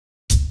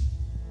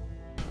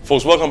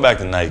Folks, welcome back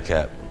to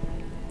NiteCap.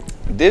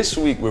 This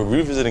week we're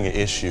revisiting an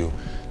issue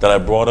that I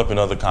brought up in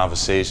other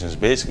conversations,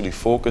 basically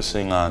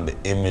focusing on the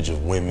image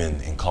of women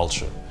in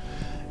culture.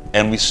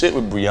 And we sit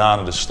with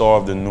Brianna, the star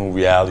of the new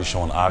reality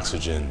show on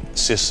Oxygen,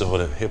 Sisterhood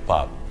of Hip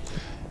Hop.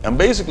 And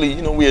basically,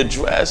 you know, we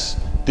address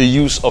the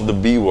use of the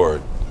B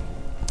word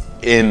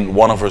in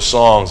one of her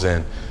songs,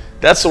 and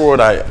that's a word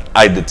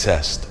I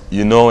detest,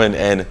 you know,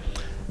 and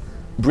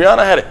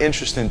Brianna had an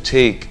interesting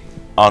take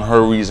on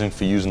her reason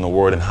for using the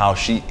word and how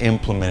she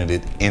implemented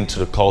it into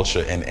the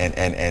culture,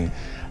 and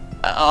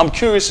I'm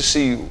curious to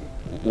see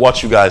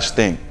what you guys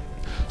think.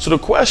 So the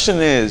question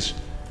is,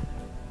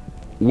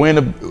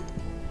 when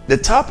the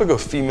topic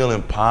of female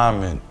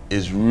empowerment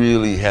is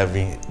really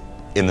heavy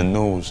in the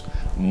news,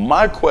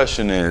 my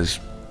question is,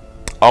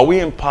 are we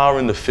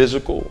empowering the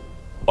physical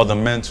or the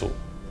mental?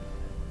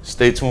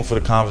 Stay tuned for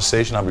the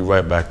conversation. I'll be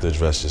right back to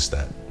address just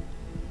that.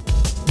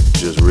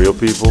 Just real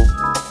people,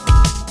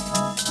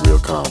 real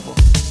convo.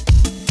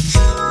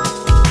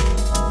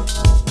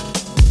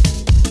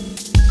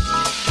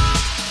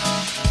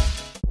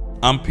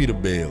 I'm Peter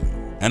Bailey,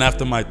 and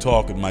after my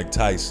talk with Mike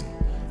Tyson,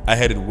 I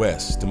headed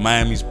west to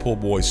Miami's Po'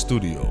 Boy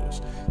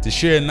Studios to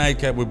share a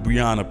nightcap with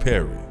Brianna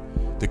Perry.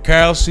 The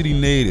Carol City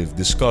native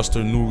discussed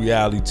her new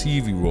reality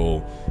TV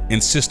role in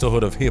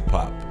Sisterhood of Hip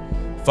Hop,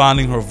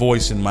 finding her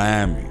voice in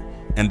Miami,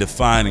 and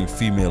defining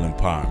female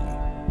empowerment.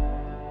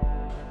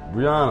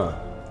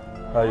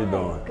 Brianna, how you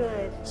doing?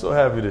 Good. So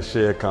happy to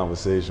share a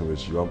conversation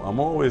with you. I'm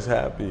always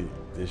happy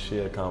to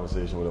share a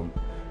conversation with an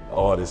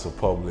artist, a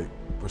public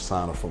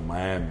persona from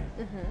Miami.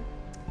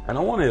 And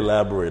I want to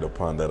elaborate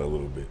upon that a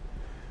little bit.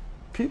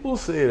 People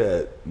say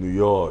that New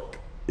York,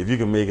 if you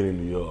can make it in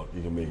New York,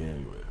 you can make it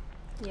anywhere.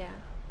 Yeah.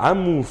 I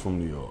moved from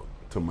New York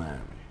to Miami.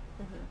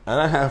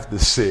 And I have to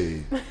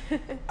say,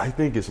 I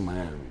think it's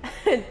Miami.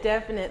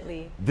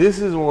 Definitely. This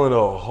is one of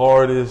the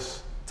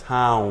hardest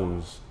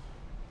towns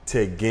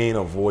to gain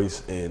a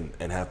voice in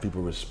and have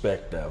people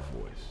respect that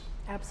voice.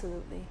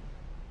 Absolutely.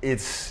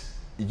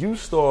 You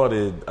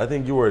started, I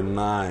think you were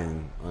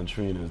 9 on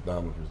Trina's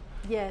Diamond Cruise.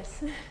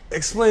 Yes.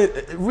 Explain,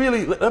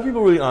 really, let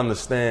people really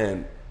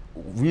understand,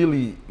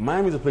 really,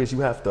 Miami's a place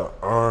you have to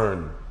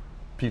earn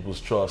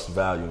people's trust,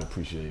 value, and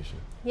appreciation.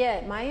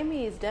 Yeah,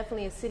 Miami is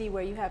definitely a city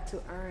where you have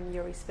to earn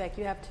your respect.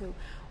 You have to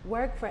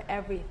work for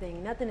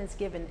everything. Nothing is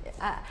given.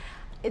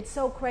 It's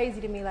so crazy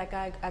to me. Like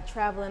I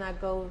travel and I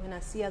go and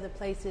I see other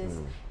places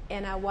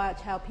and I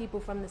watch how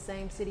people from the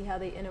same city, how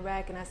they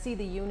interact, and I see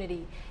the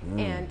unity.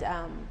 And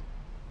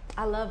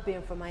I love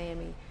being from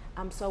Miami.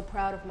 I'm so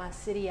proud of my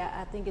city.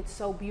 I think it's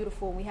so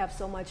beautiful. We have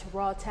so much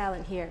raw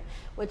talent here,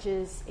 which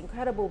is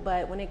incredible.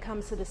 But when it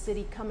comes to the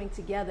city coming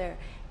together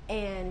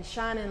and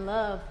shining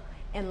love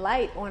and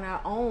light on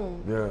our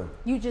own,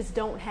 you just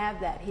don't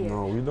have that here.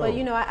 No, we don't. But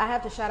you know, I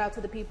have to shout out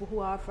to the people who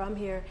are from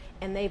here,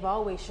 and they've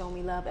always shown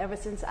me love ever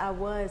since I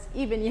was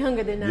even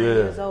younger than 9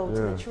 years old.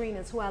 To the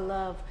Trinas, who I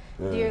love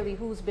dearly,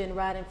 who's been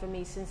riding for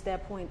me since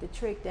that point, the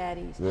Trick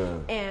Daddies,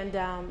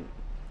 and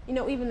you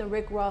know, even the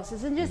Rick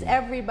Rosses, and just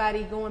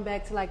everybody going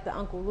back to like the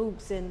Uncle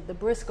Lukes and the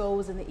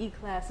Briscoes and the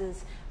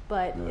E-classes.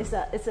 But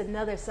it's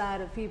another side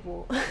of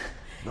people.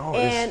 No,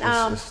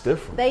 and it's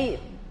different.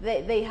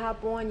 They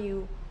hop on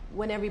you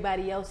when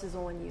everybody else is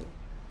on you.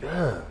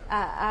 Yeah.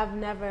 I've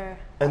never.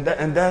 And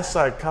that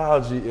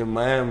psychology in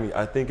Miami,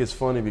 I think it's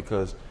funny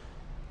because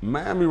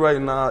Miami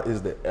right now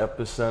is the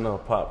epicenter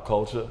of pop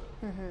culture.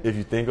 If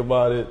you think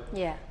about it,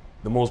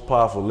 the most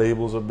powerful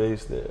labels are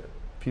based there.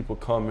 People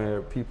come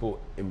here, people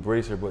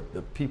embrace her, but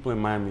the people in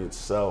Miami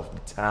itself, the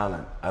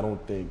talent, I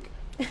don't think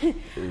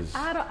is.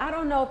 I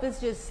don't know if it's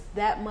just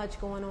that much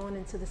going on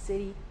into the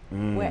city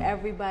where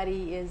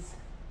everybody is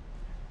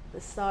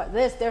the star.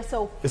 They're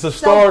so. It's a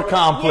star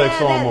complex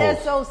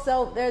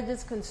almost. They're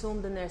just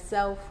consumed in their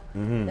self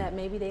that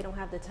maybe they don't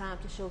have the time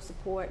to show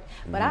support.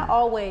 But I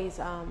always,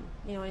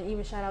 you know, and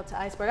even shout out to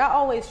Iceberg. I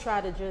always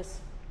try to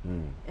just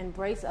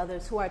embrace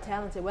others who are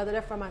talented, whether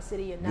they're from my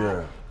city or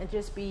not, and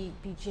just be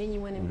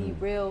genuine and be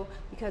real,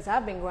 because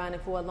I've been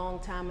grinding for a long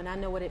time and I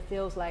know what it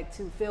feels like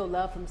to feel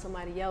love from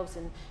somebody else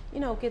and,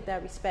 you know, get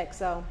that respect.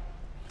 So,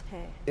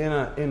 hey.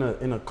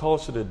 In a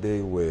culture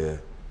today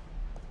where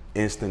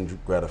instant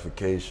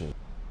gratification,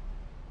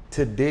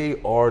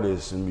 today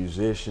artists and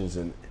musicians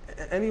and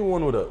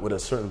anyone with a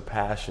certain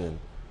passion,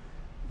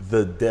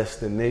 the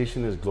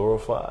destination is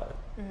glorified.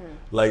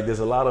 Like there's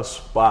a lot of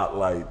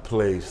spotlight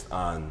placed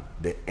on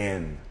the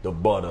end, the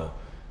butter,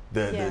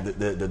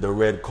 the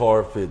red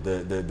carpet,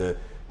 the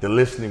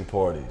listening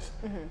parties.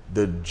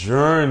 The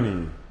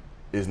journey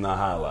is not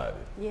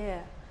highlighted.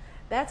 Yeah.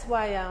 That's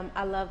why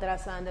I love that I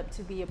signed up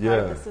to be a part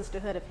of the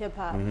Sisterhood of Hip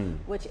Hop,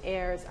 which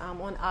airs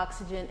on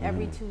Oxygen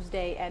every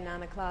Tuesday at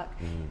 9 o'clock.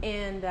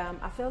 And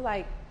I feel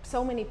like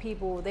so many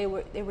people, they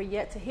were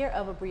yet to hear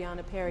of a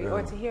Brianna Perry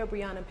or to hear a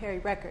Brianna Perry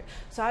record.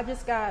 So I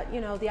just got, you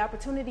know, the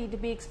opportunity to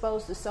be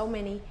exposed to so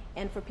many,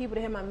 and for people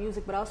to hear my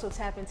music, but also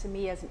tap into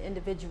me as an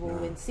individual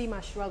and see my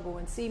struggle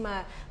and see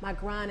my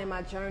grind and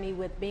my journey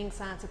with being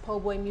signed to Po'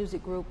 Boy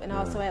Music Group and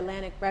also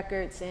Atlantic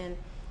Records, and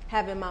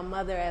having my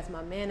mother as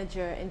my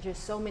manager, and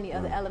just so many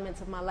other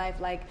elements of my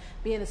life, like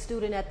being a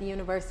student at the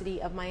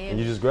University of Miami. And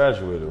you just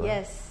graduated, right?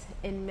 Yes,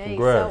 in May.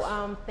 Congrats.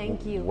 So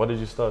thank you. What did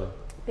you study?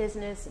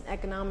 Business and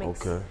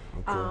economics. Okay.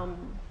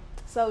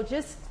 So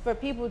just for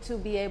people to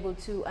be able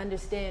to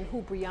understand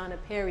who Brianna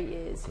Perry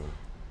is,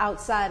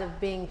 outside of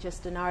being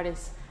just an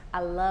artist, I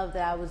love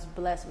that I was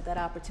blessed with that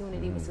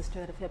opportunity with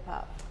Sisterhood of Hip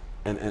Hop.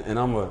 And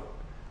I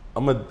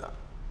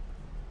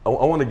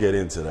want to get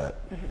into that.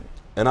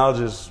 And I'll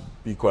just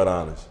be quite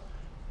honest.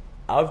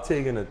 I've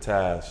taken a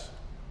task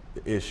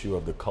the issue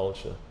of the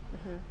culture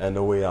and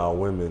the way our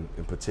women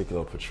in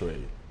particular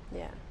portray.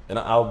 Yeah. And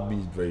I'll be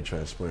very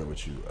transparent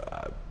with you.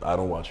 I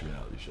don't watch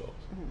reality shows.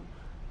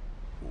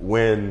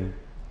 When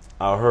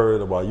I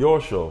heard about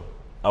your show,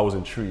 I was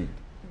intrigued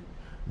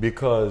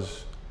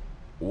because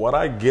what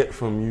I get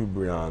from you,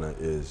 Brianna,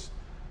 is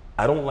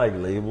I don't like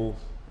labels.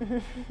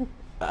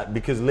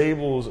 Because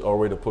labels are a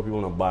way to put people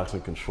in a box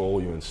and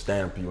control you and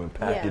stamp you and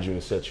package you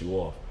and set you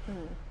off.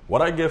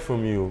 What I get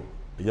from you,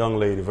 a young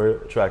lady, very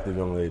attractive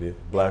young lady,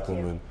 black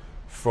woman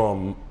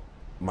from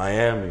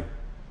Miami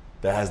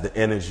that has the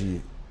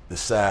energy, the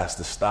sass,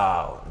 the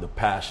style, the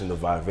passion, the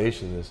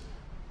vivacious,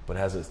 but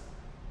has a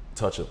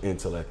touch of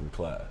intellect and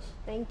class.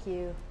 Thank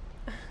you.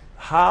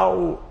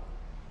 How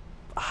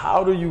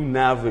do you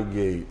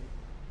navigate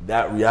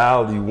that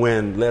reality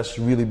when, let's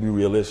really be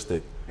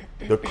realistic,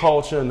 the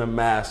culture and the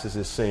masses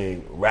is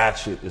saying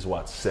ratchet is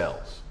what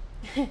sells?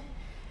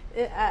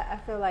 I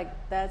feel like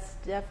that's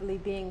definitely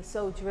being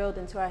so drilled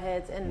into our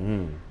heads.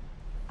 And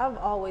I've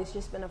always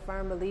just been a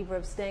firm believer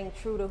of staying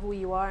true to who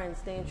you are and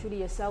staying true to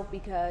yourself,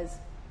 because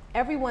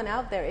everyone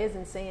out there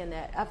isn't saying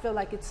that. I feel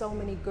like it's so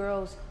many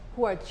girls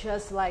who are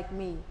just like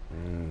me,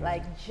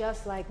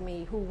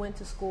 who went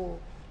to school,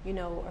 you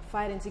know, are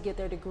fighting to get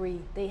their degree.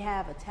 They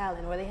have a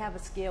talent, or they have a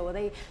skill, or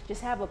they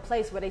just have a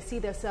place where they see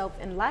themselves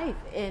in life,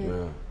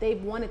 and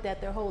they've wanted that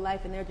their whole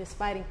life, and they're just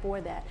fighting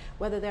for that,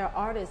 whether they're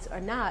artists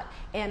or not.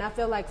 And I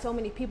feel like so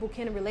many people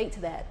can relate to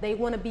that. They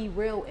want to be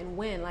real and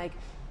win. Like,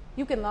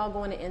 you can log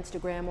on to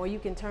Instagram, or you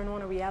can turn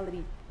on a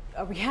reality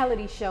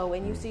show,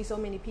 and you see so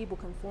many people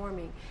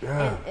conforming,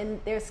 and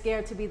they're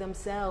scared to be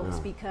themselves,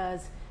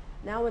 because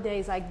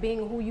nowadays, like,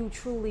 being who you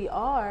truly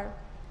are,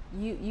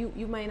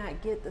 you may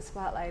not get the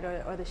spotlight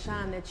or the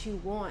shine that you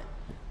want.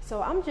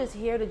 So I'm just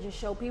here to just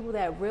show people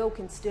that real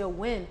can still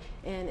win,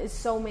 and it's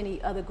so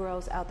many other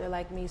girls out there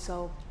like me,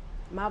 so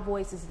my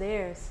voice is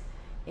theirs.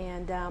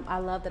 And I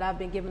love that I've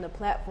been given the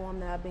platform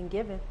that I've been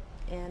given.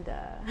 And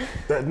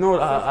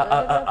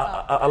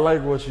I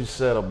like what you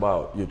said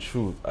about your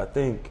truth. I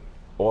think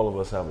all of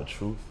us have a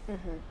truth.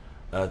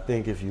 I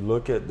think if you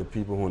look at the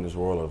people who in this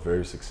world are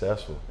very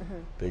successful,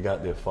 they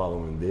got their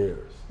following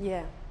theirs.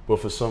 Yeah. But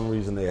for some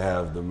reason they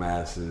have the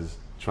masses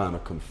trying to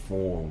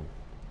conform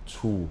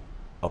to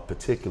a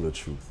particular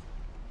truth.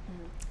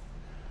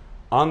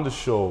 On the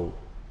show,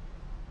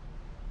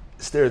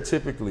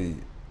 stereotypically,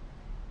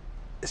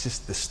 it's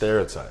just the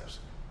stereotypes.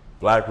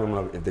 Black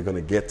women, if they're going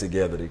to get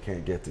together, they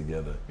can't get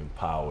together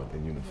empowered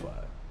and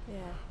unified. Yeah.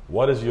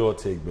 What has your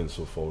take been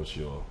so far with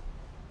your?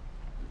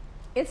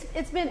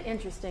 It's been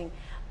interesting.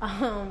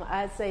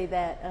 I'd say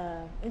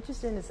that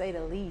interesting to say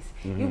the least.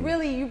 You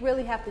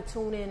really have to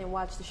tune in and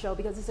watch the show,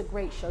 because it's a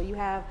great show. You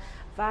have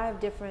 5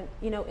 different,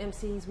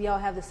 MCs. We all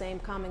have the same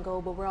common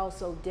goal, but we're all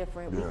so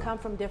different. We come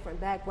from different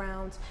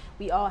backgrounds.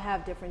 We all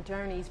have different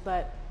journeys,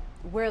 but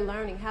we're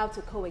learning how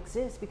to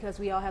coexist, because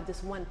we all have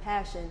this one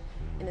passion,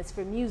 and it's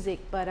for music.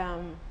 But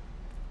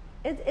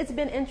it's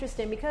been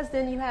interesting, because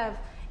then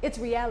it's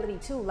reality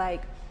too.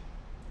 Like,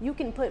 you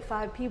can put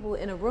 5 people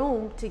in a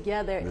room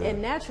together,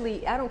 and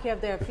naturally, I don't care if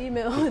they're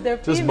female,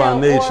 just by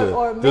nature,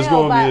 or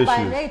male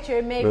by nature,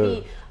 it may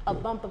be a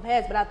bump of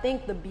heads. But I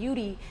think the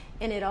beauty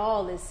in it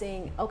all is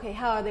saying, okay,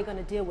 how are they going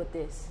to deal with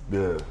this?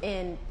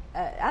 And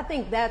I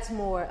think that's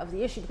more of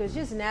the issue, because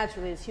just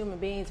naturally as human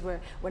beings,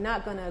 we're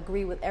not going to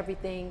agree with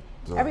everything.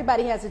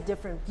 Everybody has a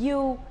different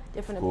view,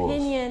 different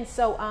opinion.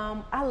 So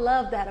I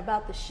love that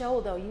about the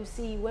show, though. You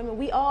see women,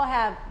 we all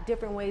have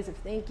different ways of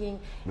thinking,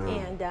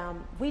 and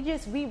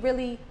we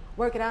really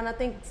work it out. And I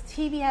think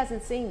TV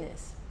hasn't seen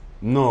this.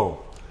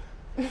 No.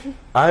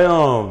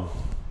 I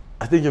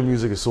think your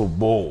music is so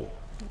bold.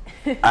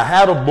 I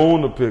had a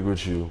bone to pick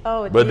with you,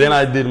 but then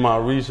I did my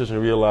research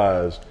and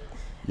realized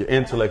your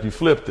intellect, you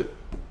flipped it.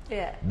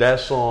 Yeah. That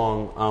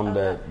song, I'm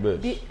that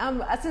bitch.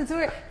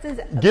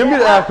 Give me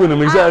the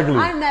acronym, exactly.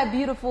 I'm that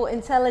beautiful,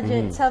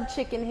 intelligent, tough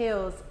chicken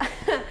heels.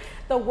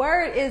 The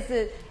word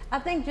is, I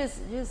think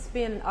just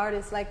being an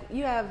artist, like,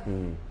 you have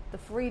the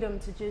freedom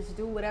to just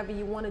do whatever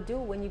you want to do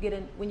when you get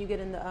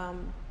in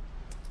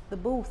the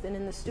booth and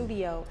in the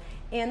studio.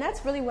 And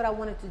that's really what I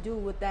wanted to do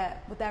with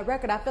that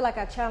record. I feel like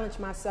I challenged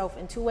myself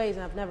in 2 ways,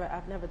 and I've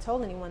never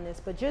told anyone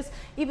this, but just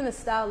even the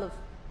style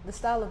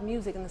of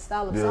music and the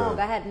style of song,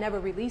 I had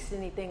never released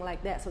anything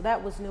like that, so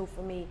that was new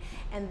for me.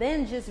 And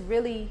then just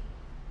really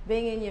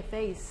being in your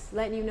face,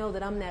 letting you know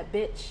that I'm that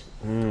bitch,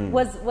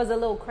 was a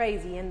little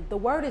crazy. And the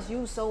word is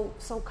used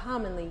so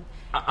commonly.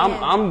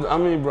 I'm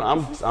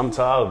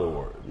tired of the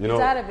word. You know,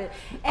 tired of it.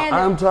 And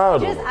I'm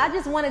tired of it. I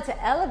just wanted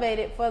to elevate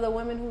it for the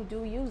women who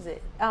do use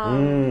it.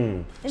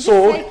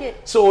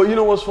 So you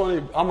know what's funny?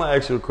 I'm gonna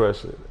ask you a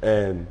question,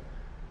 and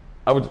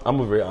I'm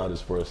a very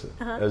honest person,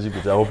 as you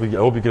can tell. I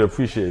hope you can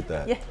appreciate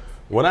that. Yeah.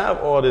 When I have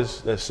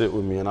artists that sit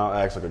with me, and I'll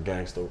ask like a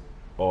gangster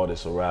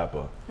artist or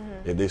rapper,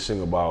 if they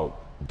sing about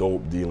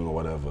dope dealing or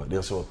whatever,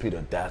 they'll say, "Well,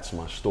 Peter, that's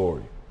my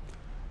story."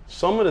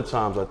 Some of the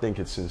times I think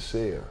it's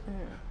sincere,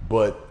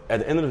 but at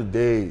the end of the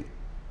day,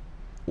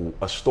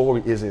 a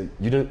story isn't.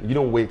 You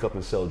don't wake up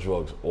and sell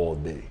drugs all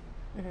day.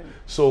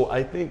 So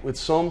I think with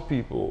some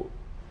people,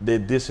 they're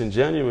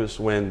disingenuous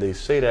when they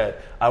say that.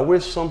 I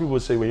wish some people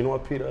would say, "Well, you know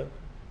what, Peter,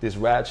 this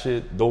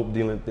ratchet dope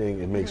dealing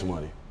thing, it makes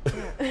money.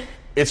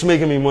 It's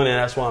making me money, and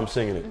that's why I'm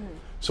singing it."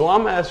 So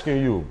I'm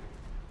asking you,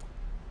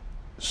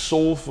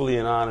 soulfully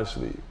and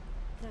honestly,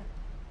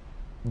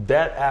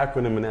 that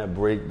acronym and that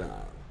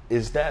breakdown,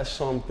 is that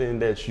something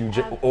that you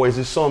or is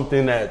it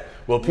something that,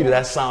 well, Peter,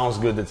 that sounds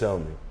good to tell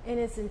me? In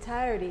its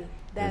entirety,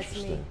 that's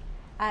me.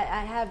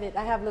 I have it.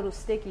 I have little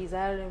stickies.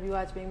 I don't know if you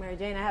watch Being Mary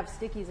Jane. I have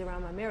stickies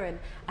around my mirror, and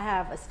I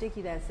have a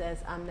sticky that says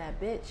 "I'm that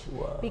bitch."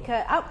 Wow.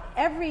 Because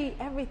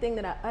everything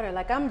that I utter,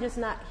 like, I'm just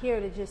not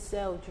here to just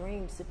sell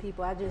dreams to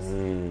people. I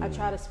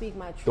try to speak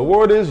my truth. The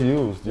word is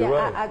used. You're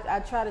right. I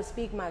try to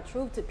speak my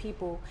truth to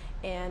people,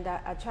 and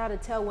I try to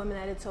tell women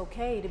that it's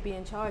okay to be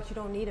in charge. You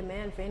don't need a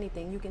man for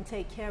anything. You can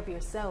take care of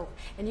yourself,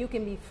 and you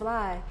can be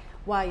fly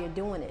while you're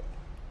doing it.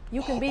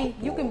 You can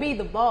be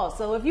the boss.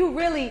 So if you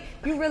really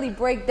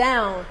break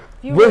down,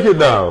 break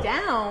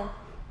down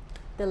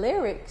the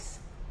lyrics.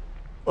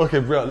 Okay,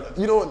 bro.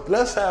 You know what?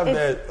 Let's have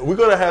that. We're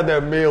gonna have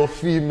that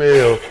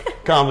male-female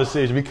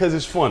conversation because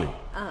it's funny.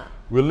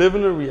 We're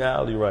living a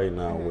reality right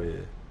now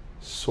where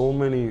so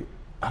many.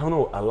 I don't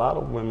know. A lot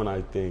of women,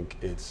 I think,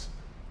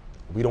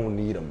 we don't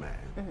need a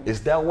man. Is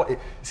that what?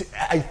 See,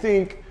 I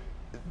think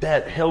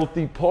that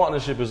healthy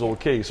partnership is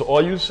okay. So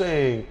are you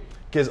saying?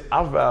 Because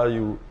I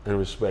value and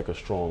respect a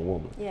strong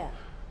woman. Yeah.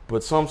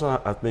 But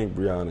sometimes I think,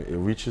 Brianna, it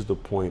reaches the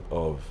point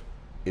of,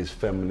 is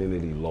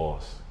femininity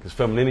lost? Because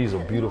femininity is a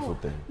beautiful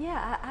thing.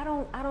 Yeah, I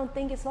don't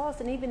think it's lost.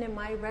 And even in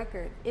my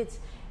record, it's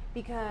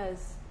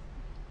because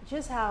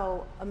just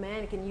how a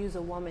man can use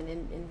a woman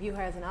and view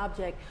her as an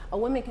object, a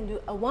woman can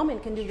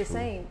do the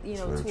same,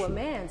 to a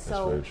man.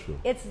 So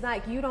it's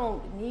like you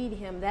don't need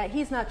him. That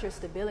he's not your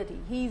stability.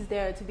 He's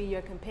there to be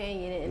your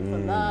companion and for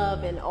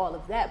love and all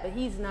of that. But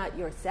he's not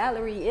your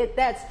salary.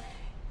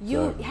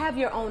 Have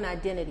your own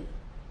identity.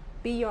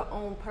 Be your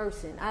own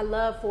person. I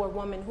love for a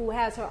woman who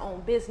has her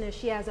own business.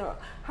 She has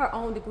her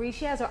own degree.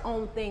 She has her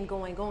own thing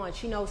going on.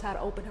 She knows how to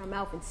open her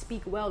mouth and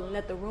speak well and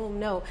let the room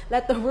know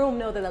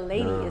that a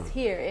lady is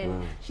here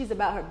and she's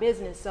about her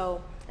business.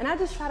 So, and I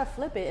just try to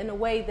flip it in a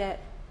way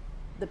that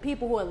the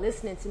people who are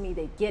listening to me,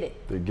 they get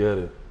it. They get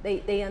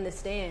it. They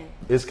understand.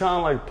 It's kind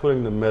of like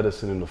putting the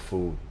medicine in the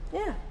food.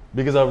 Yeah.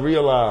 Because I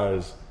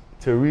realize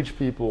to reach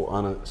people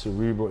on a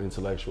cerebral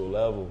intellectual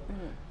level,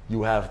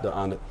 you have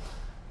to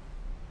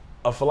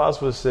a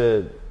philosopher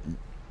said,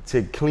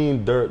 to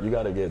clean dirt, you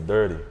got to get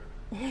dirty.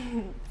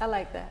 I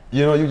like that.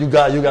 You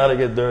got to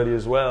get dirty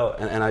as well.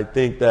 And I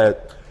think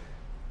that,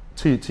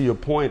 to your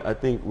point, I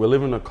think we're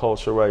living in a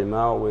culture right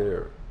now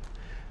where,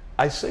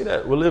 I say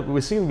that we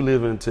seem to be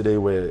living today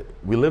where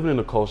we're living in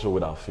a culture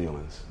without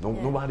feelings.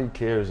 Nobody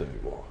cares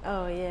anymore.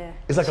 Oh yeah.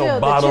 It's like a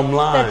bottom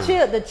line.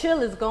 The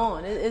chill is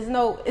gone. It's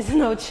no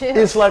chill.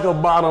 It's like a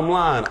bottom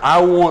line.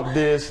 I want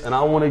this and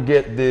I want to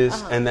get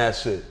this and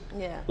that's it.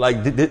 Yeah.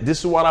 Like this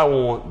is what I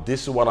want.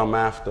 This is what I'm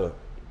after.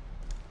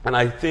 And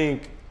I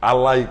think I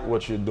like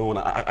what you're doing.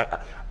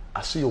 I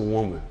see a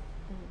woman.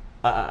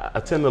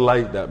 I tend to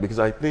like that because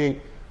I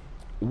think,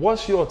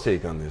 what's your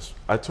take on this?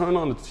 I turn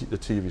on the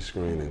TV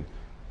screen and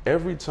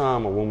every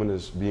time a woman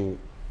is being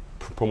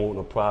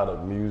promoting a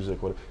product,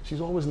 music, whatever, she's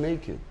always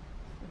naked.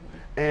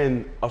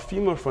 And a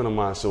female friend of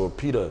mine said, "Well,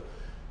 Peter,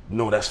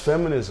 no, that's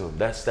feminism.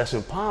 That's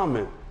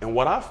empowerment." And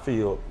what I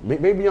feel,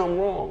 maybe I'm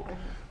wrong,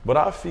 but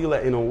I feel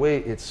that in a way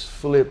it's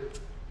flipped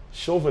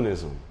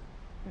chauvinism.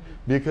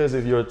 Because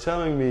if you're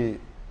telling me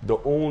the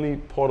only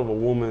part of a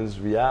woman's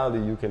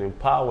reality you can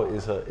empower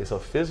is her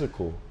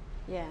physical,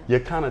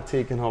 you're kind of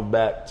taking her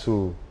back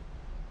to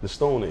the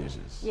Stone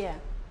Ages. Yeah.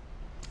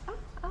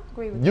 I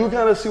agree with you. You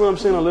kind of see what I'm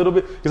saying a little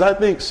bit? Because I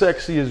think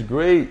sexy is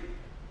great,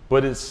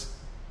 but it's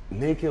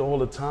naked all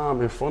the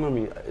time in front of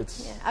me.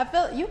 I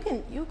feel you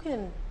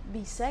can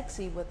be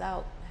sexy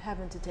without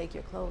having to take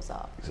your clothes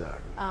off.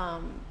 Exactly.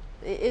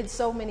 It's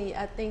so many,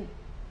 I think,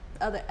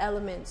 other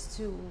elements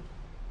to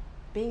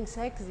being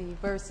sexy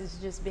versus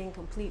just being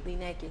completely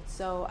naked.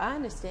 So I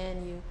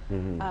understand you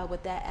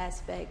with that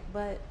aspect,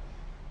 but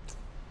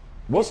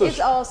it's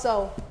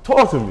also...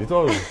 Talk to me.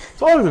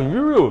 Be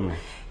real with me.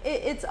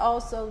 It's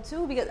also,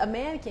 too, because a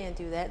man can't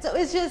do that. So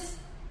it's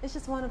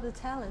just one of the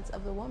talents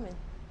of the woman.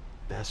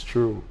 That's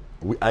true.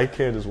 I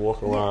can't just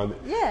walk around.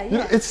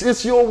 Yeah.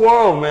 It's your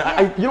world, man.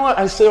 Yeah. You know what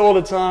I say all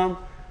the time?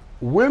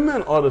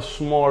 women are the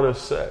smarter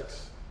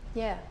sex.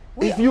 Yeah.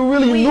 If you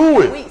really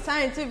knew it.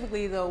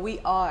 Scientifically, though, we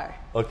are.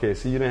 Okay,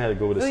 so you didn't have to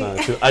go with the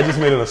science. I just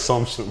made an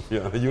assumption. You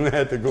didn't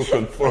have to go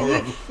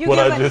confirm what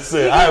I just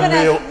said. I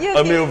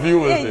have male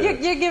viewers here.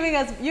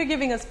 You're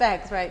giving us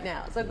facts right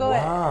now. So go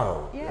ahead.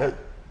 Wow. Yeah.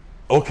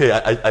 Okay,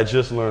 I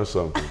just learned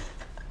something.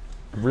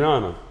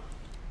 Brianna,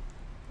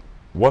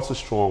 what's a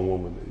strong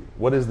woman to you?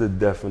 What is the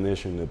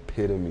definition, the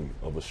epitome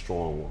of a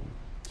strong woman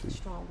to you?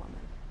 Strong woman.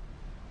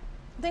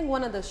 I think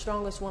one of the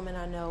strongest women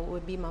I know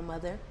would be my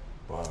mother.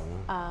 Wow.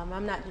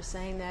 I'm not just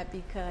saying that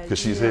because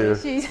she's here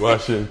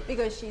watching.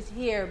 Because she's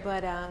here,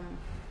 but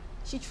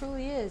she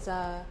truly is.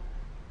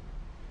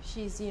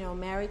 She's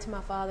married to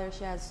my father.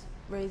 She has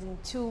raising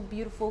 2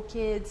 beautiful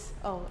kids.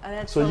 Oh,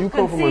 that's so you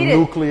come from a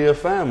nuclear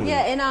family.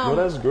 Yeah, and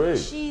that's great.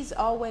 She's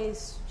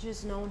always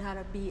just known how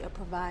to be a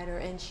provider,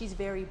 and she's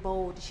very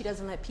bold. She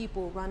doesn't let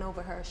people run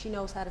over her. She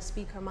knows how to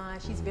speak her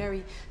mind. She's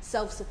very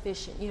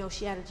self-sufficient.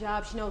 She had a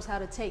job. She knows how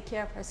to take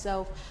care of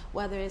herself,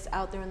 whether it's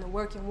out there in the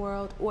working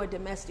world or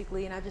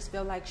domestically. And I just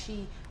feel like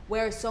she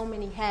wears so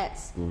many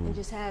hats and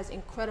just has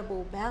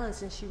incredible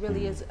balance, and she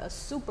really is a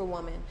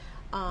superwoman.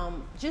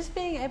 Just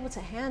being able to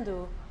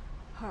handle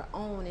her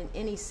own in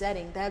any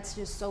setting, that's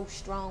just so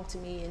strong to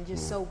me and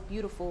just so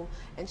beautiful.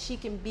 And she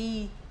can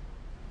be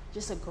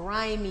just a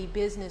grimy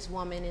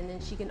businesswoman, and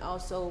then she can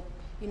also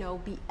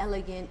be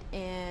elegant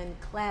and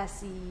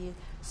classy.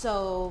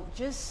 So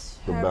just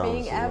her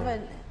being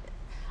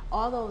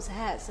all those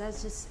hats,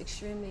 that's just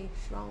extremely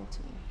strong to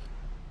me.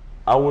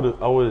 I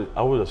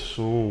would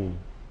assume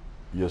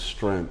your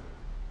strength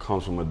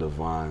comes from a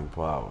divine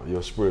power. You're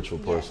a spiritual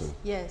person.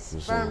 Yes,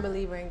 firm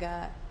believer in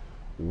God.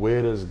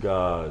 Where does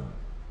God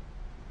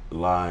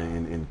lie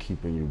in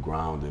keeping you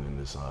grounded in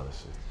this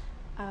odyssey?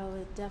 I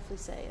would definitely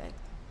say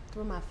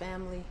through my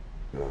family.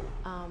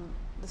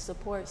 The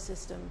support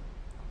system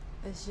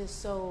is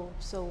just so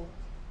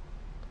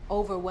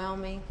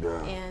overwhelming.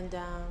 And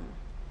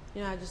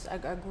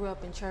I grew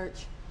up in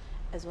church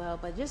as well,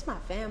 but just my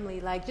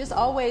family, just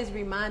always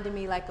reminding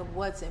me of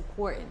what's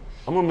important.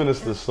 I'm a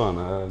minister's son.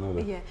 I know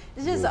that. Yeah,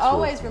 it's just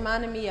always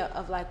reminding me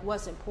of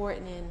what's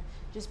important, and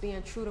just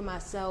being true to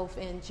myself,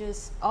 and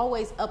just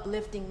always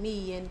uplifting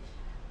me and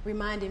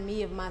reminding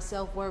me of my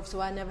self-worth, so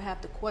I never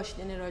have to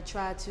question it or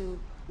try to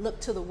look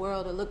to the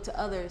world or look to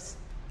others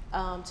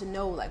to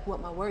know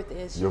what my worth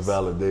is. Your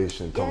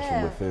validation comes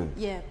from within.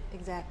 Yeah,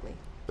 exactly.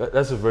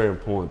 That's a very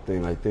important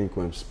thing. I think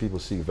when people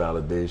seek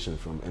validation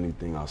from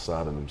anything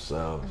outside of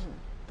themselves,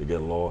 they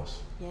get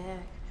lost. Yeah,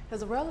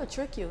 because the world will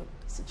trick you.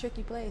 It's a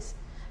tricky place.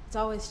 It's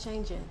always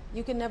changing.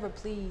 You can never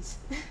please.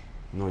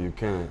 No, you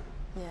can't.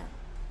 Yeah.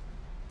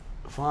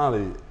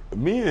 Finally,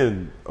 me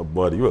and a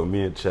buddy,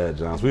 me and Chad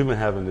Johnson, we've been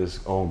having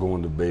this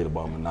ongoing debate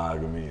about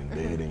monogamy and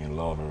dating and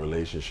love and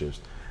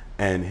relationships.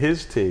 And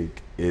his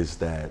take is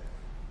that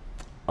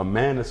a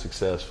man that's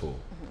successful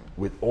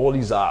with all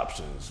these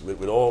options, with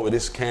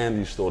this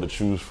candy store to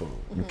choose from,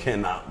 you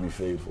cannot be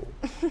faithful.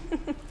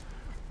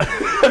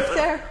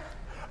 I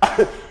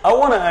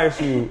want to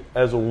ask you,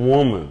 as a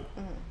woman,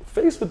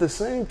 faced with the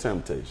same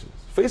temptations,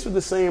 faced with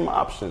the same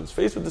options,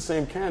 faced with the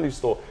same candy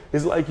store,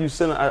 it's like you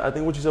said, I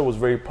think what you said was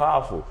very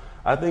powerful.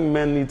 I think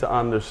men need to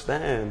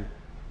understand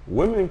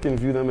women can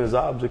view them as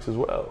objects as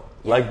well.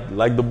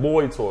 Like the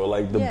boy toy,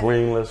 like the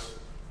brainless,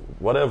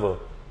 whatever.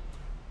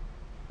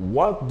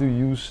 What do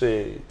you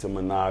say to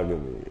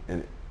monogamy,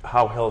 and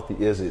how healthy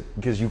is it?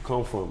 Because you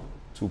come from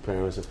 2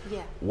 parents.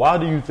 Why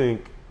do you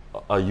think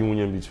a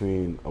union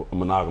between a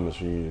monogamous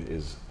union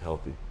is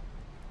healthy?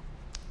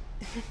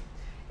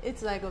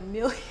 It's like a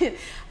million.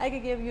 I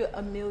could give you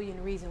a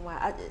million reasons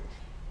why.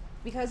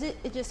 Because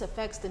it just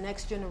affects the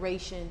next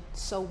generation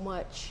so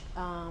much.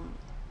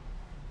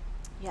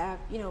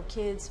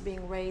 Kids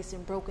being raised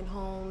in broken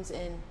homes,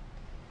 and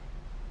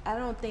I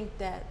don't think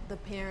that the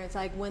parents,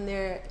 when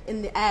they're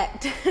in the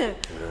act and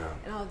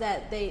all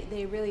that,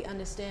 they really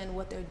understand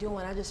what they're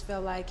doing. I just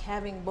feel like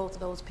having both of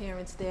those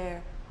parents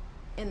there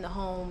in the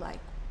home,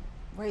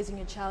 raising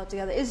a child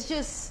together, it's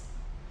just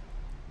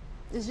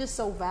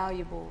so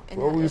valuable.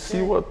 And we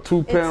see what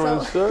 2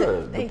 parents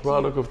said, the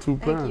product of 2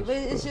 parents. Thank you. But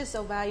it's just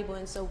so valuable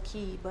and so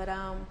key. But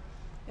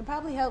it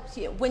probably helps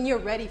you when you're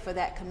ready for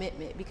that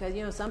commitment, because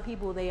some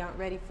people, they aren't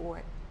ready for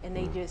it, and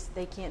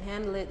they can't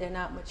handle it. They're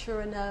not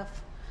mature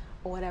enough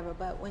or whatever.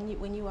 But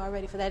when you are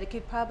ready for that, it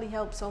could probably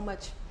help so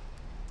much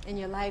in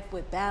your life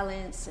with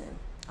balance and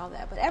all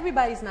that. But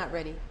everybody's not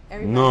ready.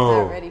 Everybody's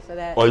not ready for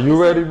that. Are you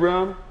ready,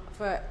 Brown?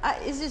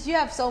 It's just you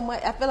have so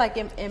much. I feel like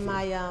in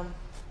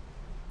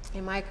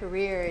my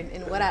career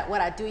and what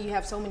I do, you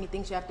have so many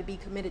things you have to be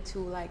committed to,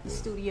 like the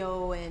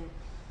studio and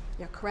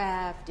your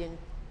craft and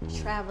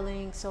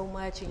traveling so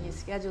much, and your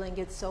scheduling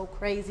gets so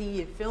crazy.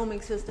 Your filming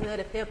Sisterhood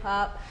of Hip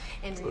Hop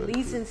and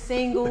releasing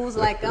singles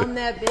like I'm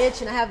That Bitch,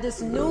 and I have this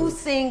new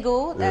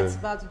single that's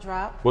about to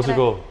drop. What's it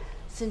called?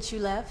 Since You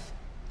Left.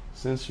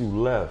 Since You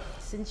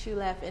Left. Since You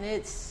Left, and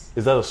it's.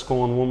 Is that a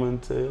scorned woman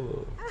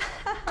tale?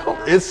 Or?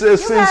 It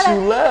says since you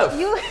left.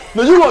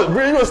 No, you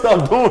gonna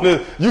stop doing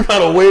it. You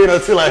gotta wait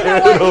until I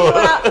hand it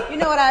over. You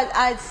know what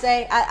I'd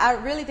say? I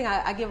really think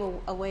I give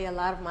away a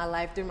lot of my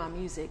life through my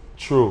music.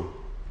 True.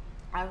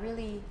 I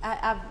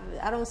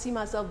don't see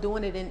myself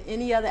doing it in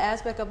any other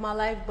aspect of my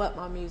life but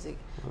my music.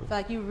 I feel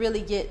like you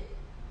really get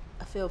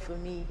a feel for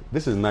me.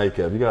 This is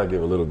NiteCap. You gotta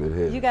give a little bit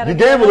here. You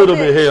gave a little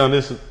bit here on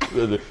this.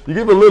 You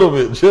give a little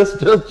bit,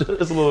 just a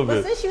little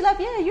bit. But since you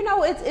left, yeah, you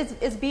know,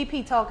 it's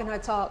BP talking her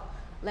talk,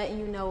 letting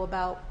you know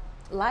about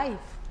life.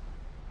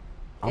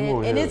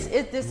 And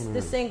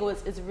this single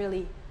is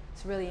really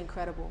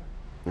incredible.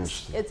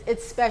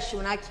 It's special,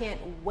 and I can't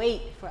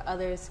wait for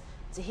others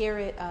to hear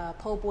it.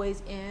 Po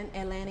Boys and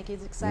Atlantic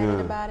is excited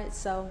about it,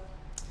 so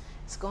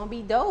it's gonna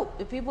be dope.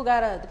 The people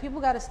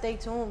gotta stay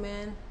tuned,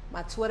 man.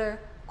 My Twitter,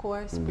 of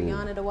course,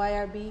 Brianna the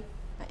YRB.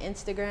 My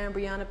Instagram,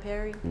 Brianna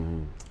Perry.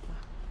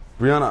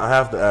 Brianna, I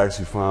have to ask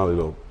you finally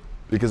though,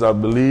 because I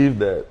believe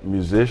that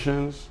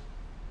musicians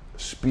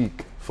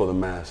speak for the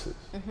masses.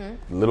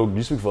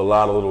 You speak for a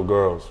lot of little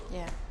girls.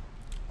 Yeah.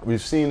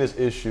 We've seen this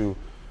issue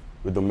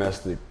with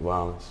domestic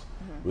violence,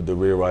 with the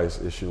rear rights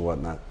issue and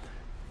whatnot.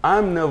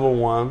 I'm never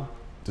one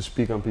to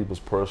speak on people's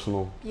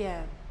personal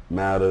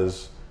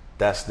matters.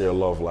 That's their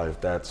love life.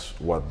 That's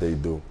what they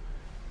do.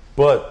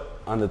 But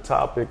on the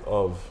topic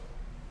of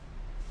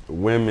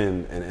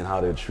women and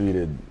how they're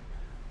treated,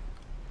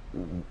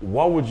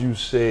 what would you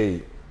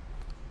say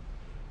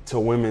to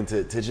women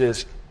to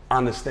just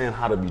understand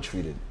how to be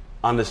treated?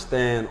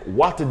 Understand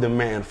what to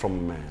demand from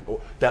a man, or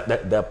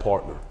that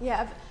partner.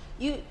 Yeah,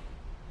 we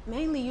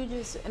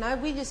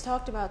just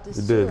talked about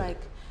this too.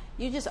 Like,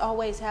 you just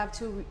always have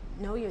to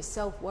know your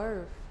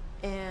self-worth,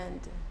 and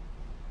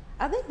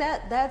I think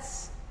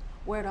that's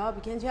where it all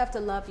begins. You have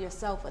to love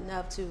yourself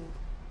enough to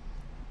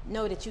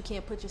know that you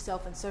can't put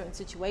yourself in certain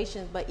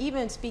situations. But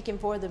even speaking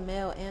for the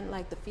male and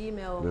like the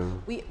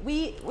female,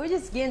 we're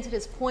just getting to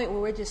this point where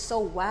we're just so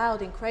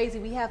wild and crazy.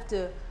 We have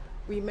to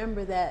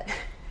remember that.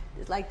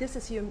 Like, this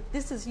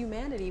is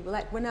humanity.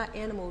 Like, we're not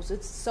animals.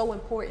 It's so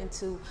important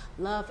to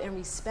love and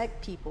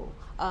respect people,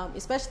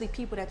 especially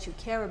people that you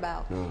care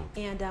about.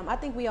 And I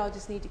think we all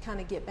just need to kind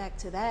of get back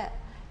to that.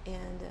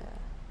 And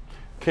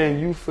can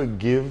you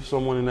forgive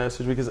someone in that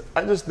situation? Because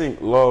I just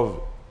think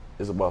love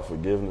is about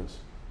forgiveness.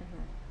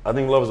 I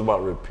think love is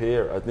about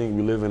repair. I think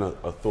we live in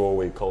a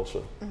throwaway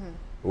culture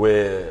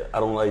where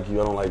I don't like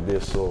you, I don't like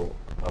this, so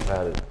I've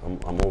had it.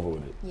 I'm over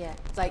with it. Yeah,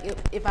 it's like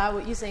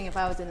you're saying if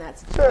I was in that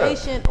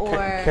situation,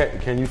 or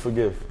can you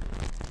forgive?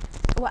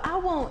 Well, I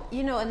won't.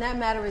 You know, and that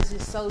matter is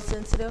just so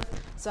sensitive,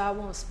 so I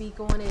won't speak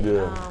on it.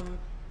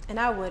 And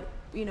I would,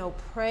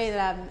 pray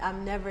that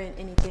I'm never in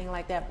anything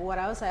like that. But what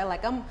I would say,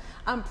 like,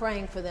 I'm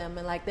praying for them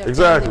and like their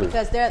family,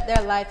 because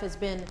their life has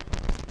been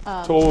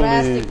totally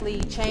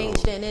drastically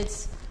changed, and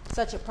it's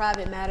such a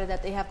private matter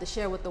that they have to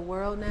share with the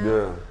world now.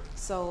 Yeah.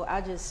 So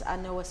I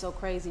know it's so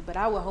crazy, but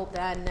I would hope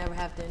that I never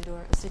have to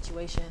endure a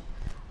situation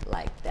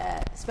like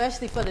that,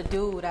 especially for the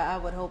dude. I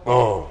would hope.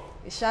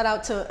 Shout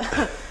out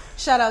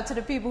to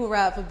the people who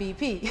ride for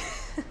BP.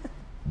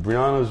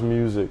 Brianna's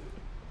music,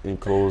 in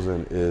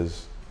closing,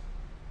 is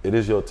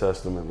your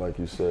testament, like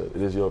you said.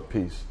 It is your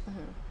piece.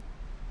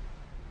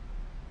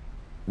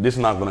 This is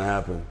not going to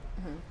happen.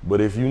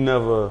 But if you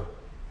never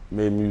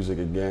made music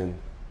again,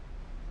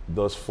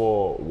 thus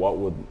far, what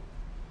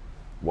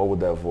would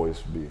that voice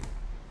be?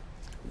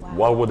 Wow.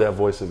 What would that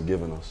voice have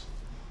given us?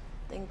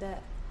 I think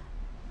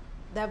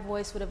that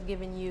voice would have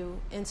given you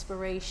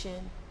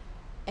inspiration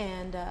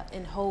and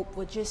hope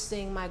with just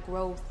seeing my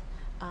growth,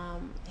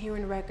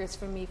 hearing records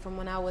from me from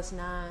when I was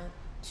 9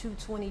 to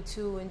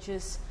 22, and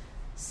just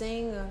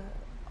seeing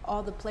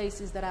all the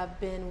places that I've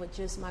been with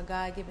just my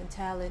God-given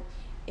talent,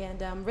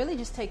 and really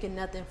just taking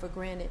nothing for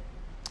granted.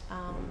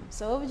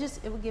 So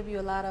it would give you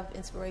a lot of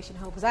inspiration,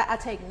 hope, because I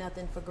take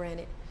nothing for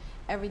granted.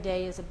 Every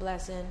day is a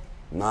blessing.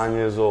 9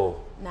 years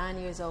old. 9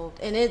 years old,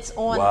 and it's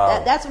on.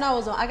 Wow. That's when I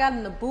was on. I got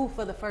in the booth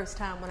for the first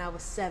time when I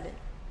was 7.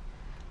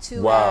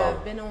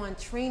 I've been on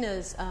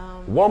Trina's.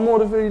 What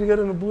motivated you to get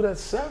in the booth at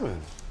 7?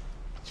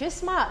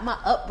 Just my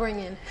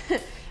upbringing.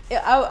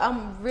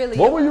 I'm really.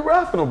 What were you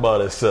rapping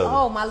about at 7?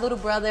 Oh, my little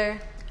brother.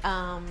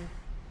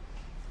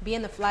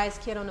 Being the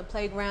flyest kid on the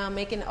playground,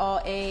 making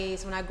all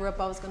A's. When I grew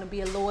up, I was going to be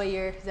a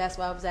lawyer. That's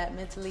why I was at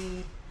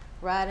mentally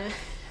riding.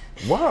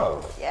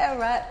 Wow. Yeah,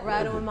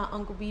 riding with my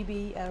Uncle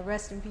BB.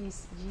 Rest in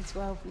peace,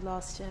 G12. We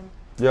lost him.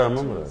 Yeah, I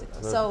remember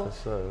that. So,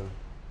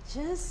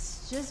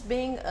 just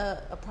being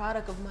a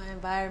product of my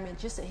environment,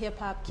 just a hip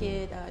hop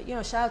kid.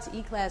 Shout out to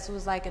E-Class, who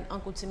was like an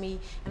uncle to me,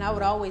 and I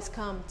would always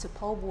come to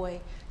Po Boy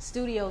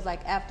Studios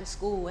like after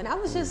school, and I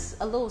was just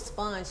a little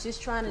sponge,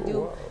 just trying to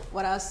do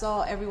what I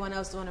saw everyone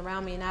else doing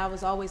around me, and I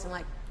was always in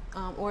like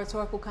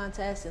oratorical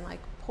contests and like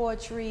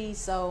poetry,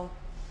 so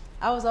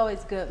I was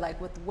always good like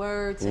with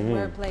words and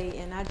wordplay,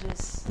 and I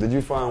just. Did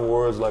you find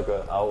words like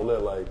an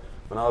outlet? Like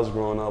when I was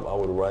growing up, I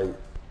would write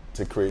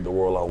to create the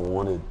world I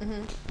wanted,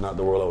 not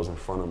the world that was in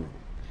front of me.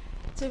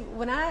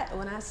 When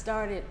I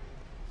started,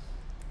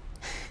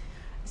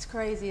 it's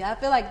crazy. I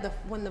feel like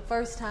when the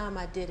first time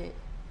I did it,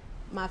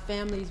 my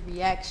family's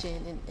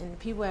reaction and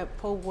people at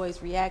Po'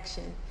 Boy's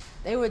reaction,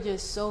 they were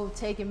just so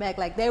taken back.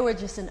 Like, they were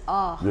just in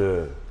awe.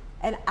 Yeah.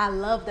 And I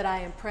love that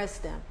I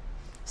impressed them.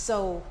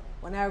 So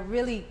when I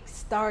really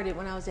started,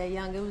 when I was that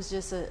young, it was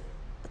just a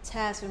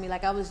task for me.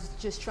 Like, I was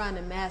just trying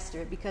to master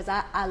it because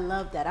I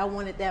loved that. I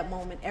wanted that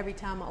moment every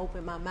time I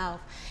opened my mouth.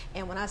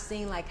 And when I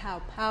seen like how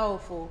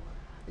powerful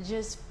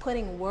just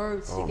putting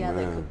words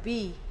together could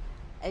be,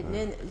 and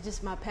then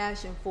just my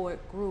passion for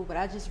it grew. But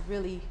I just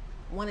really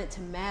wanted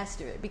to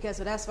master it because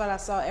that's what I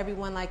saw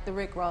everyone like the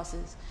Rick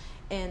Rosses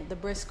and the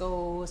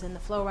Briscoes and the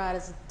Flow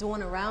Riders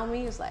doing around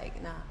me. It's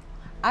like, nah,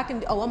 I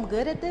can, I'm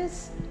good at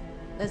this.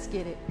 Let's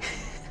get it.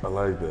 I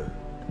like that.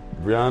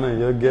 Brianna,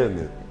 you're getting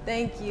it.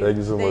 Thank you. Thank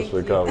you so much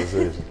for the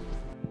conversation.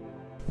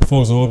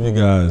 Folks, I hope you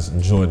guys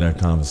enjoyed that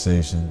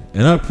conversation.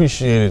 And I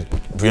appreciated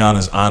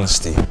Brianna's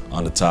honesty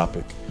on the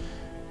topic.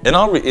 And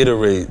I'll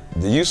reiterate,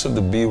 the use of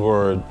the B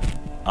word,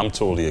 I'm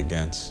totally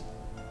against.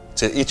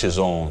 To each his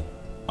own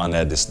on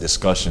that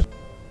discussion.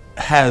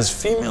 Has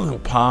female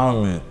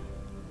empowerment,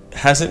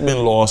 has it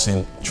been lost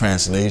in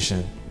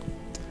translation?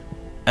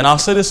 And I'll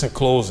say this in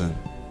closing,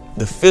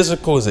 the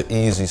physical is an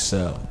easy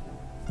sell.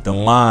 The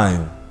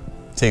mind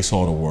takes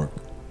all the work.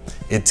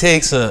 It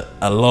takes a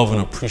love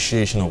and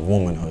appreciation of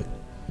womanhood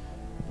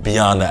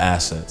beyond the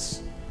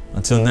assets.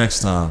 Until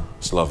next time,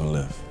 it's love and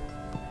live.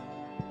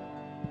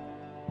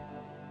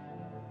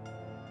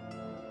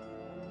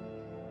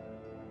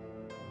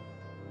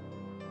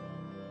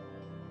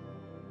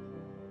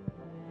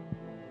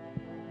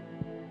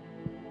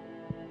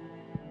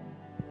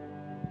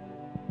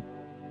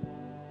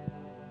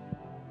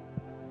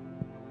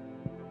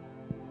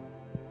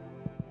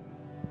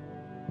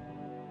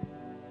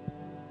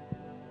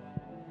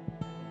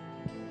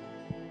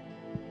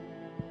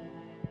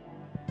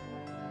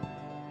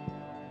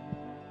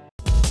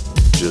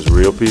 Just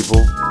real people,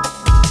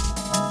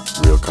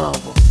 real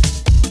convo.